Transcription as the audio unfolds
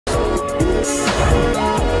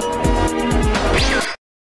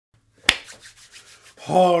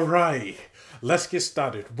All right, let's get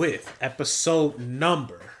started with episode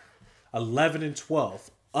number 11 and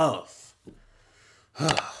 12 of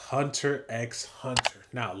Hunter x Hunter.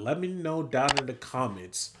 Now, let me know down in the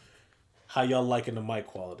comments how y'all liking the mic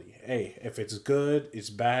quality. Hey, if it's good, it's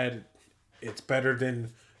bad, it's better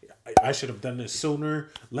than I should have done this sooner.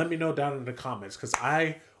 Let me know down in the comments because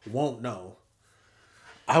I won't know.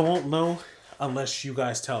 I won't know unless you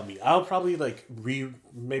guys tell me. I'll probably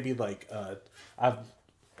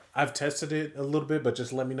I've tested it a little bit, but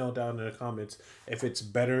just let me know down in the comments if it's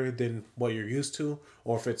better than what you're used to,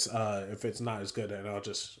 or if it's not as good, and I'll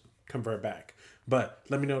just convert back. But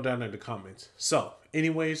let me know down in the comments. So,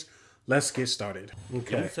 anyways, let's get started.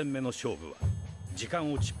 Okay.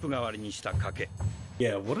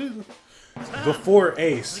 Yeah, before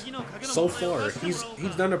Ace, so far he's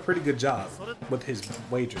done a pretty good job with his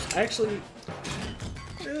wagers. Actually,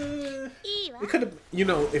 it could have,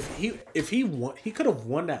 if he won, he could have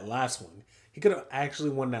won that last one. He could have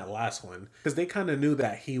actually won that last one because they kind of knew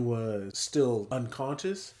that he was still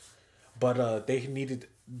unconscious, but they needed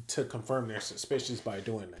to confirm their suspicions by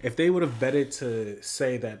doing that. If they would have betted to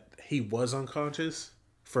say that he was unconscious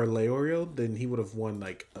for Leorio, then he would have won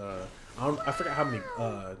like I forgot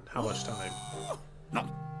how much time.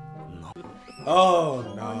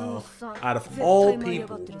 Oh no! Out of all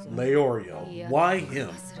people, Leorio, why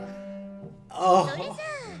him? Oh,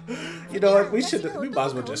 you know what? We might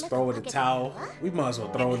as well just throw in the towel. We might as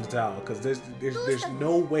well throw in the towel because there's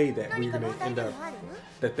no way that they're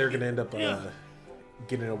gonna end up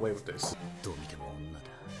getting away with this.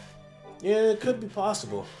 Yeah, it could be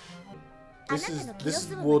possible. This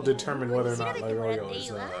will determine whether or not Leorio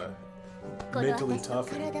is mentally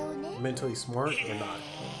tough and mentally smart or not.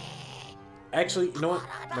 Actually, you know what?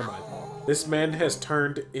 Never mind. This man has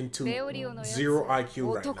turned into 0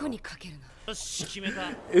 IQ right now.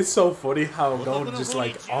 It's so funny how Gon just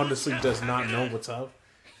honestly does not know what's up.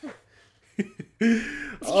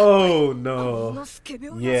 Oh no.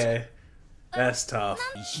 Yeah. That's tough.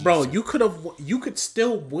 Bro, you could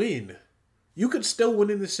still win. You could still win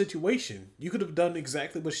in this situation. You could have done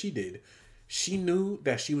exactly what she did. She knew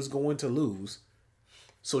that she was going to lose,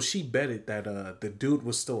 so she betted that the dude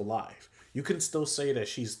was still alive. You can still say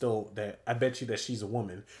that I bet you that she's a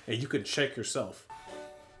woman, and you can check yourself.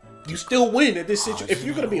 You still win at this situation. If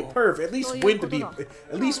you're gonna be a perv, at least win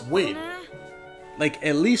at least win.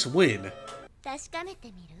 At least win.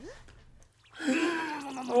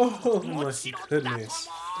 Oh my goodness.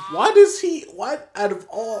 Why out of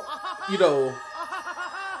all,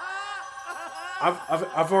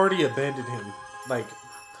 I've already abandoned him.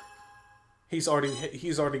 He's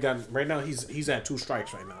already gotten, right now he's at 2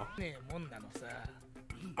 strikes right now.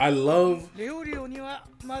 I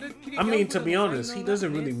mean, to be honest, he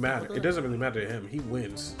doesn't really matter. It doesn't really matter to him. He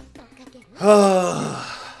wins.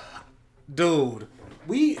 Dude,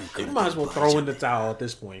 we might as well throw in the towel at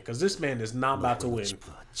this point because this man is not about to win.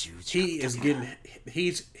 He's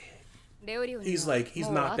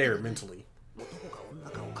not there mentally.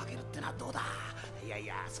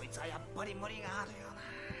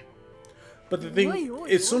 But the thing,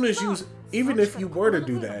 as soon as even if you were to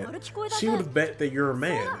do that, she would have bet that you're a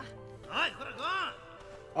man.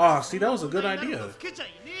 Oh, see, that was a good idea.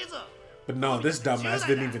 But no, this dumbass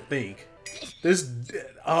didn't even think.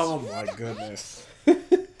 Oh my goodness.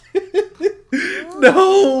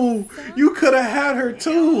 No, you could have had her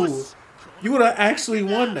too. You would have actually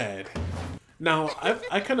won that. Now,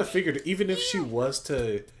 I kind of figured even if he was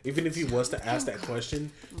to ask that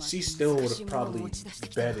question, she still would have probably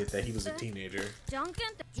betted that he was a teenager.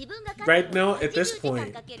 Right now, at this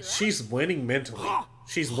point, she's winning mentally.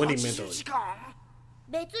 She's winning mentally.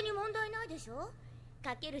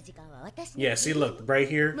 Yeah, see, look, right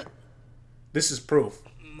here. This is proof.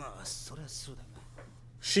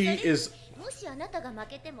 She is...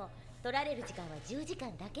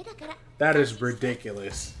 That is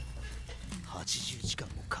ridiculous.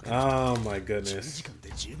 Oh my goodness.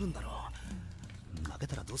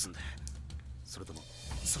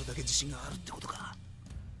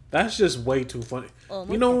 That's just way too funny.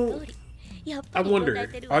 You know, I wonder,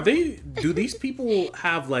 do these people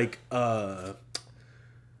have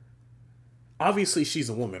obviously she's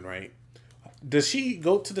a woman, right? Does she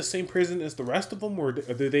go to the same prison as the rest of them, or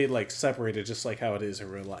do they separate it just like how it is in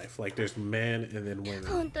real life? There's men and then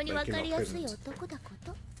women, prisons.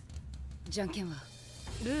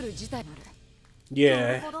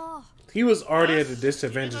 Yeah, he was already at a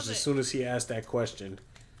disadvantage as soon as he asked that question.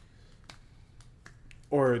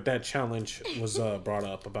 Or that challenge was brought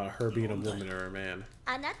up about her being a woman or a man.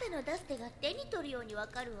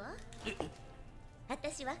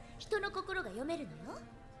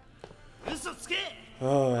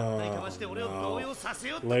 Oh, no.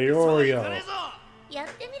 Leorio.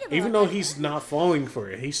 Even though he's not falling for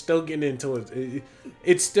it, he's still getting into it.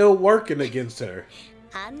 It's still working against her.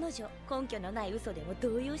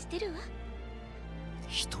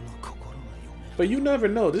 But you never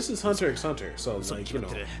know. This is Hunter x Hunter, so like, you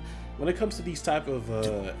know, when it comes to these type of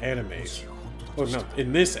animes, or no,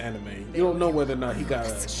 in this anime, you don't know whether or not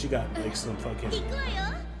she got like some fucking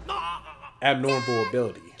abnormal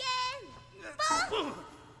ability.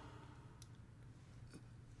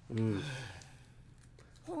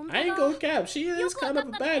 I ain't gonna cap. She is kind of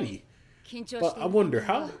a baddie. But I wonder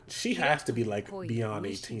how she has to be like beyond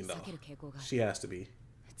 18 though. She has to be.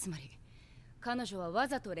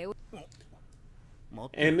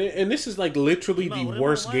 And this is like literally the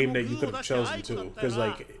worst game that you could have chosen to, because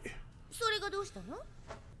like.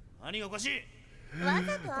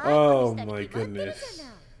 Oh my goodness.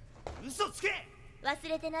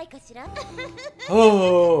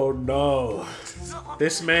 Oh no.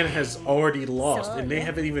 This man has already lost and they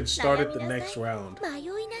haven't even started the next round.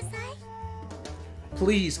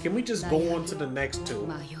 Please, can we just go on to the next two?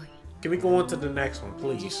 Can we go on to the next one,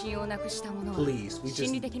 please? Please, we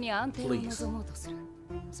just... Please.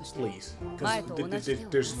 Please. Because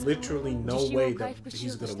there's literally no way that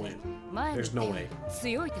he's gonna win. There's no way.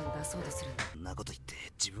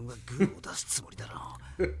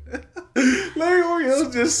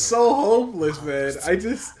 Larry just so hopeless, man.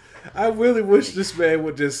 I really wish this man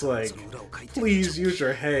would just like, please use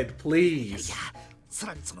your head, please.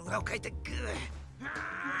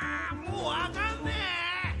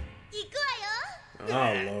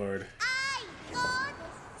 Oh Lord.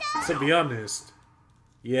 To be honest,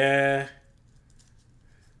 yeah.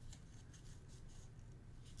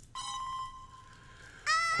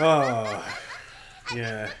 Oh,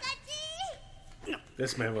 yeah.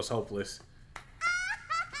 This man was hopeless.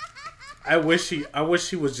 I wish he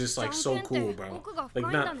was just like so cool, bro.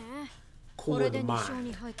 Like not cooler than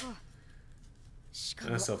mine.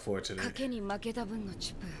 That's unfortunate.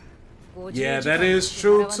 Yeah, that is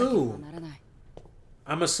true too.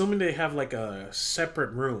 I'm assuming they have like a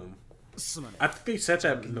separate room. I think they said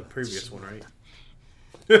that in the previous one, right?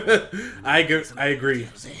 I agree.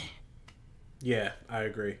 Yeah, I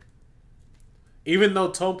agree. Even though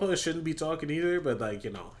Tompa shouldn't be talking either, but like, you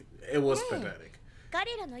know, it was pathetic. Like,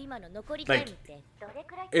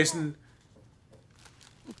 isn't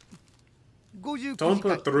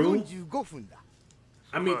Tompa through?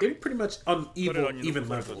 I mean, they're pretty much on even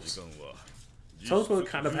levels. Tompa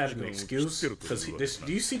kind of had an excuse because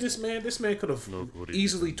do you see this man? This man could have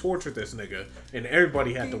easily tortured this nigga, and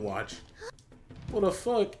everybody had to watch. What the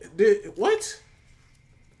fuck? What?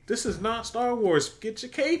 This is not Star Wars. Get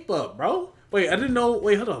your cape up, bro. Wait, I didn't know.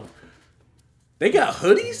 Wait, hold on. They got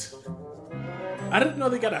hoodies? I didn't know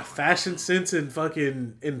they got a fashion sense in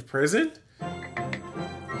prison.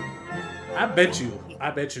 I bet you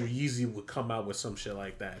Yeezy would come out with some shit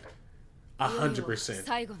like that. 100%.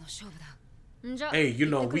 Hey, you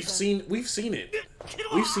know, we've seen it. We've seen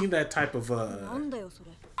that type of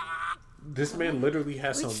this man literally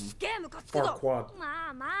has some farquad.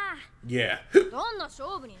 Yeah.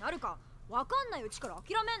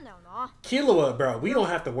 KILLUA, bro, we don't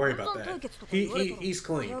have to worry about that. He's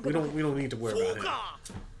clean. We don't need to worry about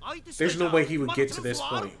him. There's no way he would get to this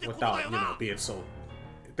point without, you know, being so.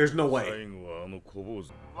 There's no way.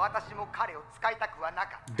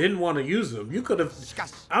 Didn't want to use him. You could have.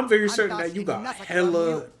 I'm very certain that you got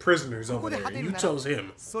hella prisoners over there, and you chose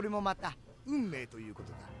him.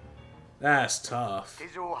 That's tough.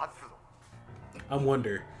 I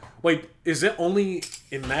wonder. Wait, is it only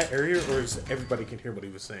in that area, or is everybody can hear what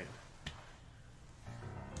he was saying?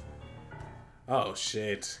 Oh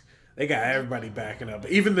shit. They got everybody backing up.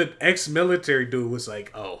 Even the ex-military dude was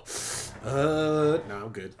like, oh, no, I'm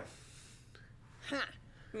good.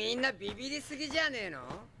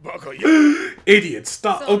 Idiot,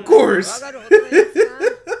 stop, of course.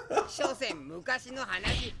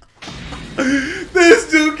 This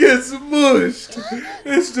dude gets mushed.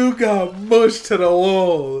 This dude got mushed to the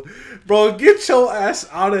wall. Bro, get your ass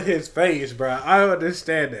out of his face, bro. I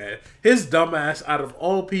understand that. His dumb ass out of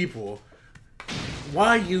all people.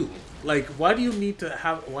 Why you? Like, why do you need to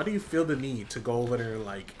have, why do you feel the need to go over there and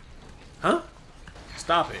like, huh?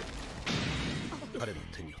 Stop it.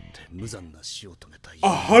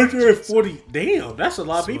 140, damn, that's a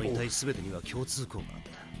lot of people.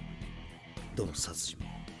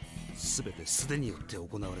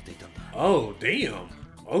 Oh, damn.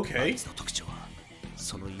 Okay.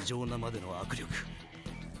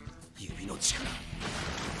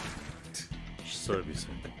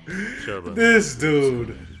 This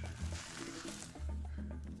dude.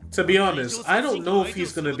 To be honest, I don't know if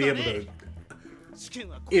he's gonna be able to.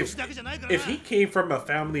 If he came from a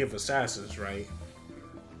family of assassins, right?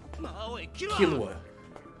 KILLUA.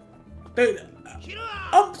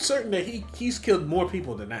 I'm certain that he's killed more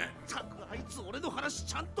people than that.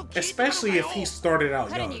 Especially if he started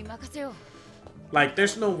out young. Like,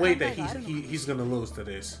 there's no way that he's gonna lose to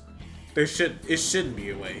this. It shouldn't be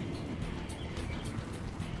a way.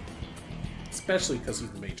 Especially because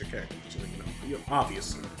he's the major character. So, you know,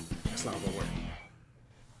 obviously, that's not gonna work.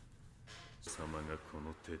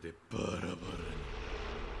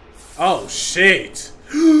 Oh shit!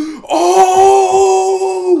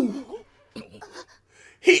 Oh!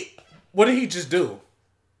 What did he just do?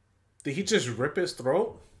 Did he just rip his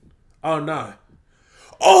throat? Oh nah.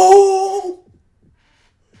 Oh!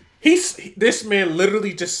 This man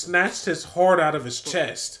literally just snatched his heart out of his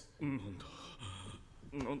chest.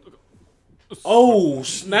 Oh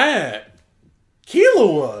snap!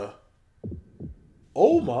 KILLUA!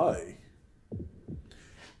 Oh my!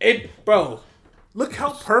 Bro, look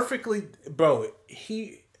how perfectly,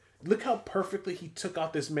 look how perfectly he took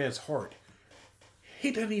out this man's heart.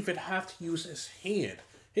 He didn't even have to use his hand.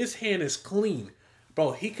 His hand is clean.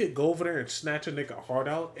 Bro, he could go over there and snatch a nigga heart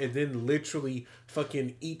out and then literally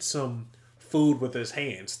fucking eat some food with his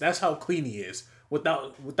hands. That's how clean he is.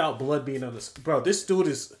 Without blood being on his... Bro, this dude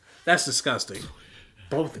is... That's disgusting.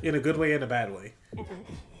 Both in a good way and a bad way.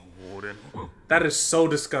 That is so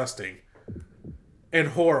disgusting. And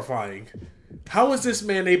horrifying. How is this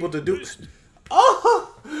man able to do...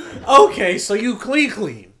 Oh! Okay, so you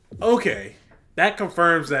clean. Okay. That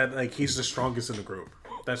confirms that, like, he's the strongest in the group.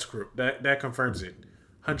 That confirms it.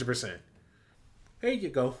 100%. There you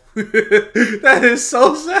go. That is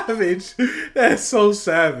so savage. That's so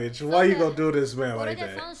savage. Why you gonna do this man like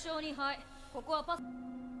that?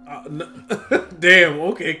 No. Damn,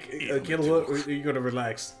 okay. KILLUA, you're gonna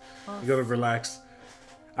relax. You're gonna relax.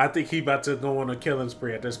 I think he about to go on a killing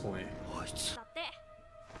spree at this point.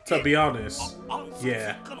 To be honest,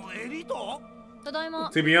 yeah.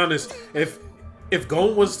 To be honest, if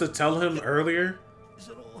Gon was to tell him earlier,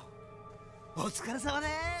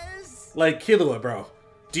 like, KILLUA, bro,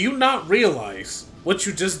 do you not realize what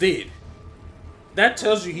you just did? That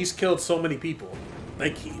tells you he's killed so many people.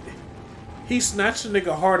 Like, he snatched a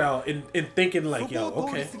nigga heart out and thinking like, yo,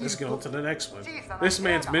 okay, let's get on to the next one. This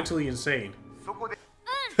man's mentally insane.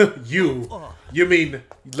 You mean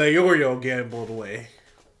Leorio gambled away.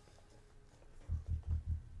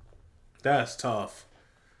 That's tough.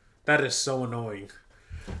 That is so annoying.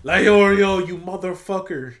 Leorio, you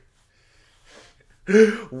motherfucker.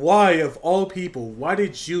 Why, of all people, why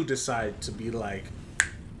did you decide to be like...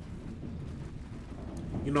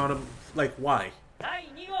 You know what I'm... Like, why?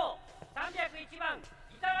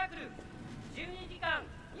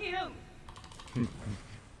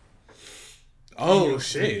 Oh,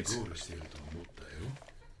 shit.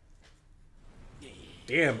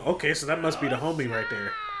 Damn, okay, so that must be the homie right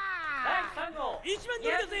there.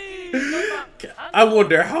 I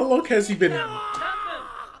wonder, how long has he been...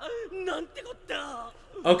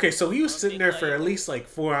 Okay, so he was sitting there for at least like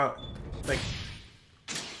 4 hours, like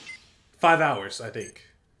 5 hours, I think.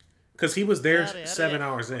 Because he was there 7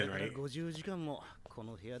 hours in, right?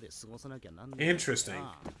 Interesting.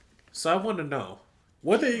 So I want to know,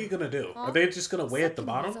 what are they going to do? Are they just going to wait at the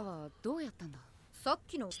bottom?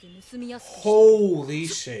 Holy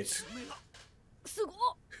shit.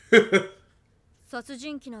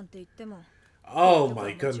 Oh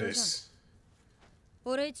my goodness.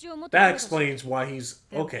 That explains why he's...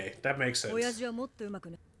 Okay, that makes sense.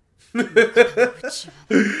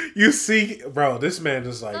 You see, bro, this man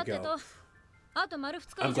is like, yo,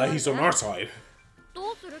 I'm glad he's on our side.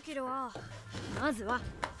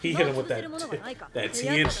 He hit him with that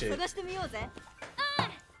Tien shit.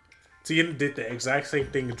 Tien did the exact same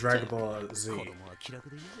thing in Dragon Ball Z.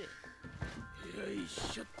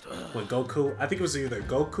 When Goku, I think it was either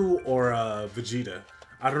Goku or Vegeta.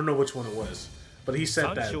 I don't know which one it was. But he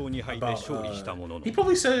said that about, he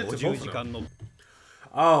probably said it to both of them.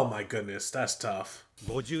 Oh my goodness, that's tough.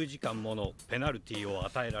 Oh,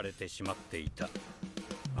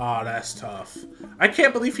 that's tough. I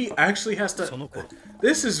can't believe he actually has to...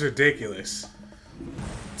 This is ridiculous.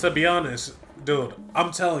 To be honest, dude,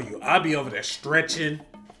 I'm telling you, I'd be over there stretching,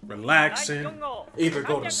 relaxing, either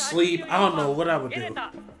go to sleep. I don't know what I would do.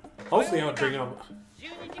 Hopefully I'll drink up.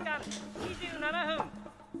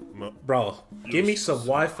 Bro, give me some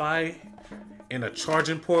Wi-Fi and a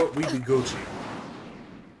charging port, we be Gucci.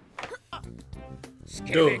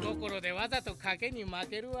 Dude.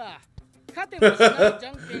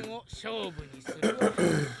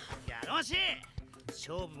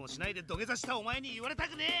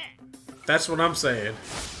 That's what I'm saying.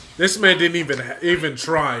 This man didn't even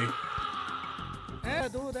try.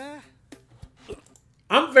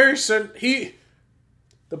 I'm very certain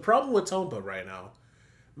the problem with Tomba right now,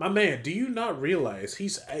 my man, do you not realize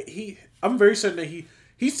I'm very certain that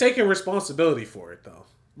he's taking responsibility for it though.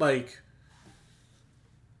 Like,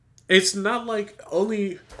 it's not like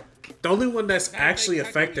the only one that's actually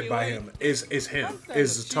affected by him is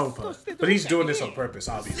Tomba. But he's doing this on purpose,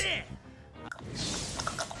 obviously.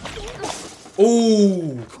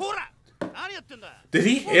 Ooh. Did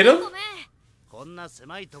he hit him?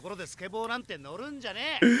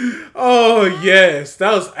 Oh, yes.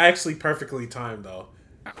 That was actually perfectly timed, though.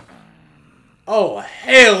 Oh,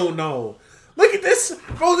 hell no. Look at this.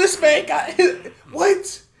 Bro, this man got his...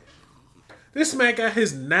 What? This man got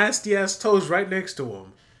his nasty-ass toes right next to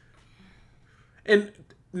him. And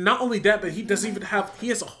not only that, but he doesn't even have... He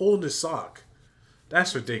has a hole in his sock.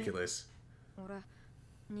 That's ridiculous.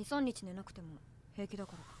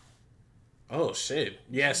 Oh, shit.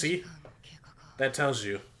 Yeah, see? That tells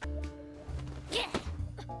you.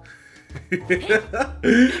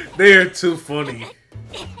 They are too funny.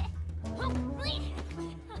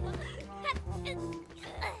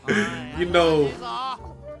 You know,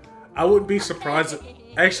 I wouldn't be surprised if...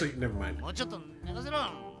 Actually, never mind.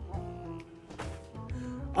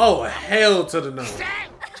 Oh, hell to the no.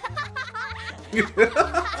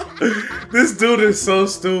 This dude is so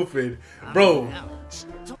stupid. Bro,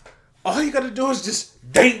 all you gotta do is just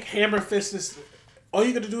hammer fist this. All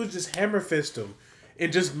you gotta do is just hammer fist him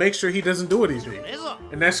and just make sure he doesn't do anything.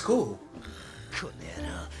 And that's cool.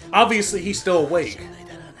 Obviously, he's still awake.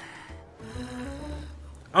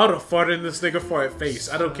 I would have farted in this nigga for a face.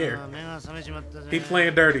 I don't care. He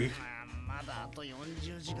playing dirty.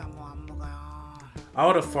 I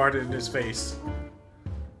would have farted in his face.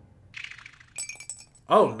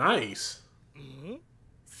 Oh, nice.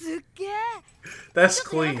 That's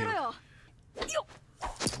clean.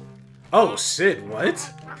 Oh shit,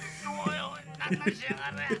 what?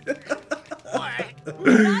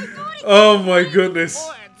 Oh my goodness.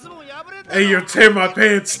 Hey, you're tearing my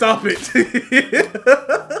pants, stop it.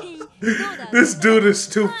 This dude is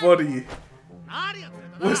too funny.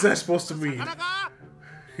 What's that supposed to mean?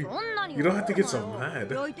 You don't have to get so mad.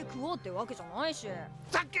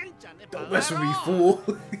 Don't mess with me, fool.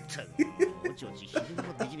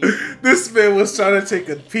 This man was trying to take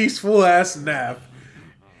a peaceful ass nap.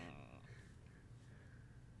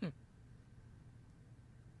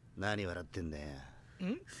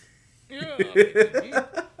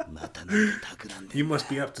 You must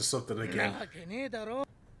be up to something again.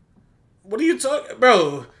 What are you talking,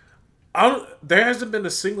 bro? There hasn't been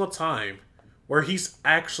a single time where he's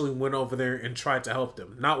actually went over there and tried to help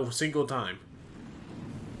them. Not a single time.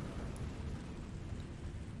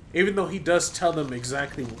 Even though he does tell them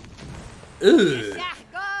exactly. Ugh.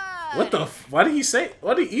 What the? Why did he say?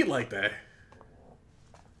 Why did he eat like that?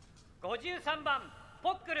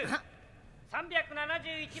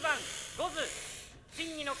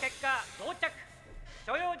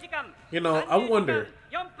 You know, I wonder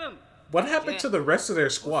what happened to the rest of their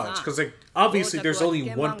squads, because obviously there's only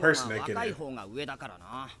one person that can hit.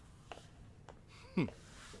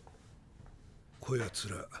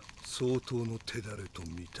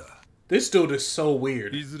 This dude is so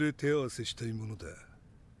weird.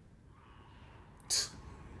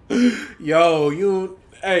 Yo, you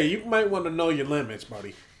might want to know your limits,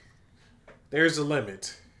 buddy. There's a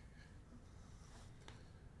limit.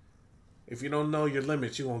 If you don't know your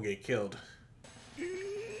limits, you won't get killed.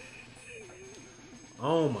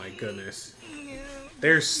 Oh my goodness.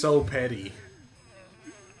 They're so petty.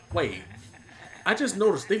 Wait, I just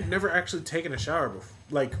noticed they've never actually taken a shower before.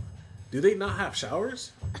 Like, do they not have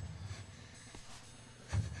showers?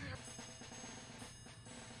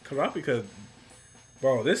 Because,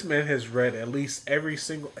 bro, this man has read at least every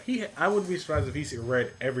single... I wouldn't be surprised if he's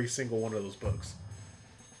read every single one of those books.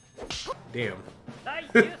 Damn.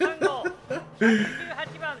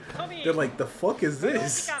 They're like, the fuck is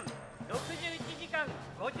this?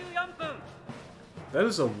 That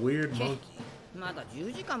is a weird monkey.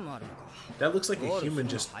 That looks like a human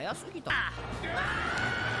just...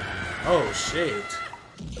 Oh, shit.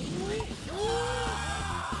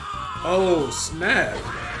 Oh, snap.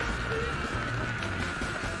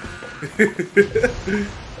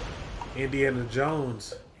 Indiana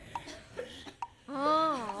Jones.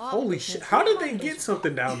 Holy shit. How did they get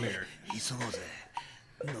something down there?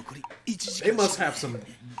 They must have some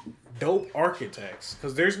dope architects,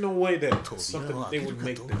 because there's no way that they would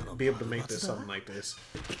be able to make this something like this.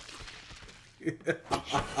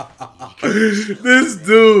 This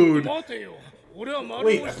dude.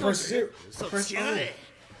 Wait, I press zero. I press O.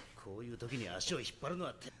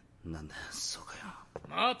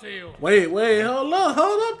 Wait, hold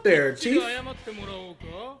up there, Chief.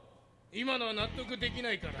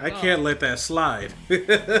 I can't let that slide.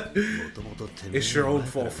 It's your own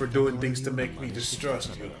fault for doing things to make me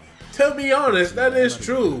distrust you. To be honest, that is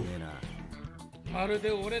true. Oh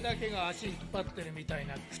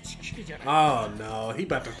no, he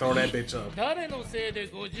about to throw that bitch up.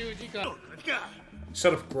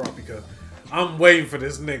 Shut up, Kurapika. I'm waiting for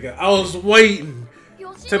this nigga. I was waiting.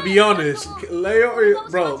 To be honest,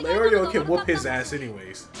 Leorio can whoop his ass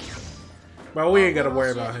anyways. Bro, we ain't gotta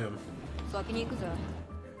worry about him.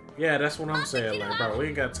 Yeah, that's what I'm saying. Like, bro, we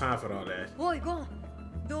ain't got time for all that.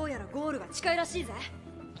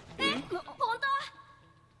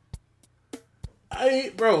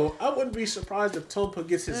 Bro, I wouldn't be surprised if Tonpa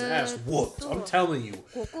gets his ass whooped. I'm telling you.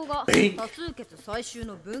 Bink.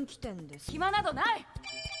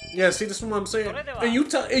 Yeah, see, that's what I'm saying.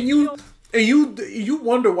 And you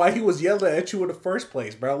wonder why he was yelling at you in the first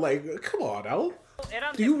place, bro. Like, come on, now.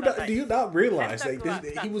 Do you not realize like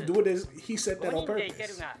he was doing this? He said that on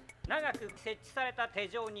purpose.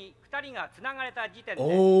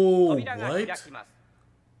 Oh, what?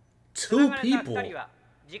 Two people.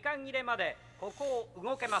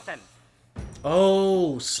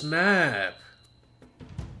 Oh, snap.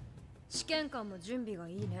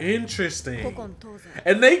 Interesting.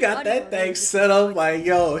 And they got that thing set up like,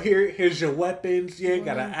 yo, here's your weapons. You ain't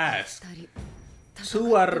gotta ask.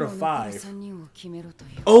 2 out of the 5.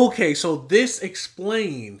 Okay, so this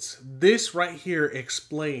right here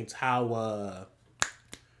explains how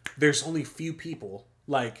there's only few people.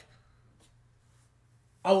 Like,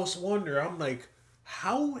 I was wondering, I'm like,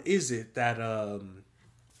 how is it that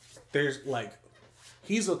there's like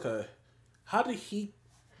Hizuka, how did he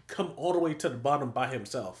come all the way to the bottom by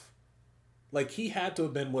himself? Like, he had to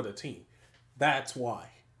have been with a team. That's why.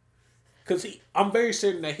 Because I'm very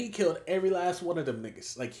certain that he killed every last one of them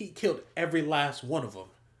niggas. Like, he killed every last one of them.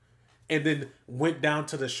 And then went down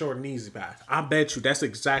to the short and easy path. I bet you that's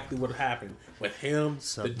exactly what happened with him,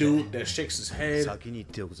 the dude that shakes his head.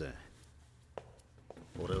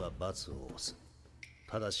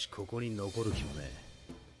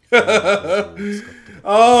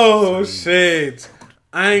 Oh, shit.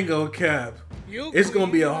 I ain't gonna cap. It's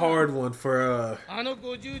gonna be a hard one for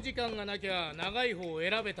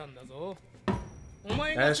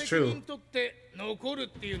That's true.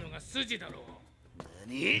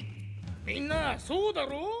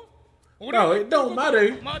 No, it don't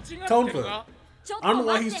matter. Tonpa. I don't know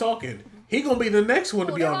why he's talking. He gonna be the next one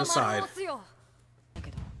to be on the side.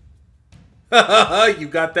 You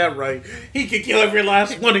got that right. He can kill every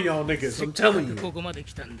last one of y'all niggas. I'm telling you.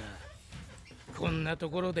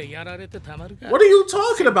 What are you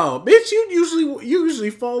talking about, bitch? You usually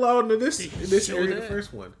fall out into this area the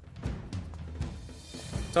first one.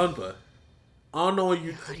 Tonpa, I don't know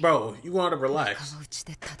you, bro. You want to relax.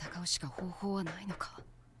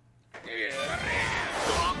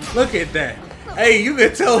 Look at that. Hey, you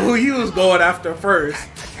can tell who he was going after first.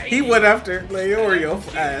 He went after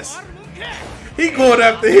Leorio's ass. He going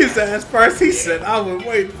after his ass first. He said, "I was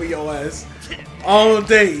waiting for your ass all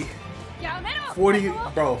day." 40,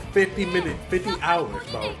 bro, 50 minutes, 50 hours,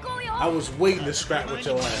 bro. I was waiting to scrap with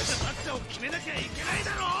your ass.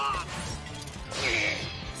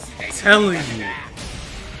 Telling you,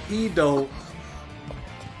 he don't.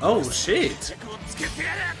 Oh shit!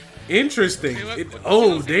 Interesting.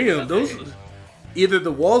 Oh damn, those. Either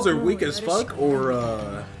the walls are weak as fuck, or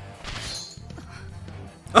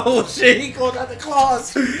Oh shit! He pulled out the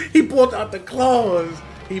claws. He pulled out the claws.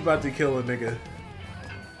 He about to kill a nigga.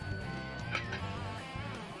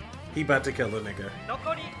 He about to kill a nigga.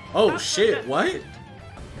 Oh shit! What?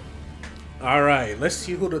 All right, let's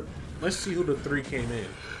see who the 3 came in.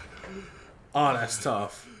 Oh, that's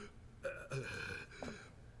tough.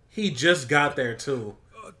 He just got there too.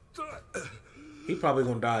 He probably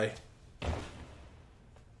gonna die.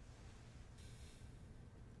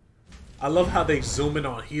 I love how they zoom in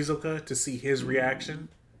on Hizuka to see his reaction.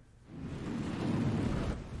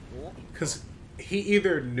 Cause he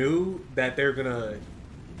either knew that they're gonna,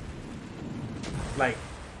 like,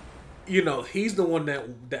 you know, he's the one that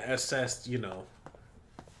assessed, you know.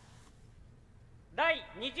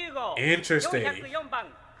 Interesting.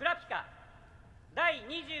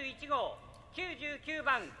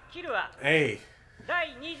 Hey.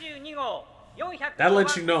 That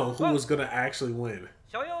lets you know who was gonna actually win.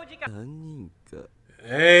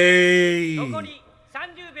 Hey.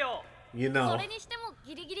 You know.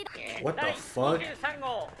 What the fuck?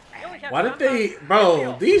 Why did they...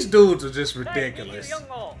 Bro, these dudes are just ridiculous.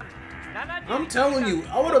 I'm telling you,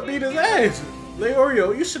 I would have beat his ass.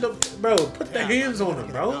 Leorio, you should have, bro, put the hands on him,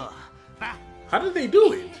 bro. How did they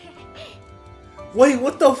do it? Wait,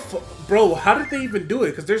 what the fuck? Bro, how did they even do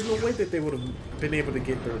it? Because there's no way that they would have been able to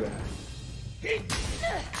get through that.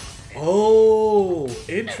 Oh,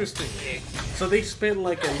 interesting. So they spent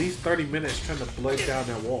like at least 30 minutes trying to break down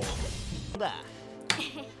that wall.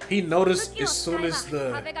 He noticed as soon as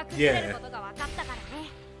the... Yeah.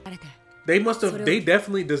 They must have... They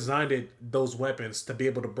definitely designed those weapons to be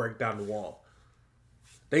able to break down the wall.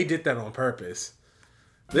 They did that on purpose.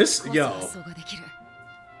 This... Yo.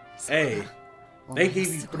 Hey. They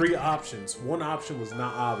gave you 3 options. One option was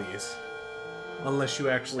not obvious. Unless you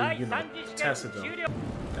actually, you know, tested them.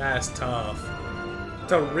 That's tough.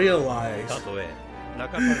 To realize.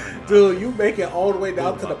 Dude, you make it all the way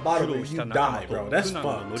down to the bottom and you die, bro. That's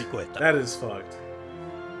fucked. That is fucked.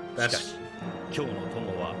 That's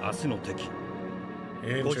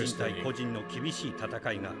interesting.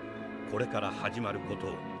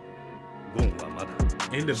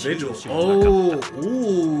 Individual. Oh,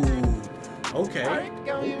 ooh. Okay.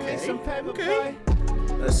 Okay.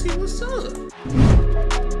 Let's see what's up.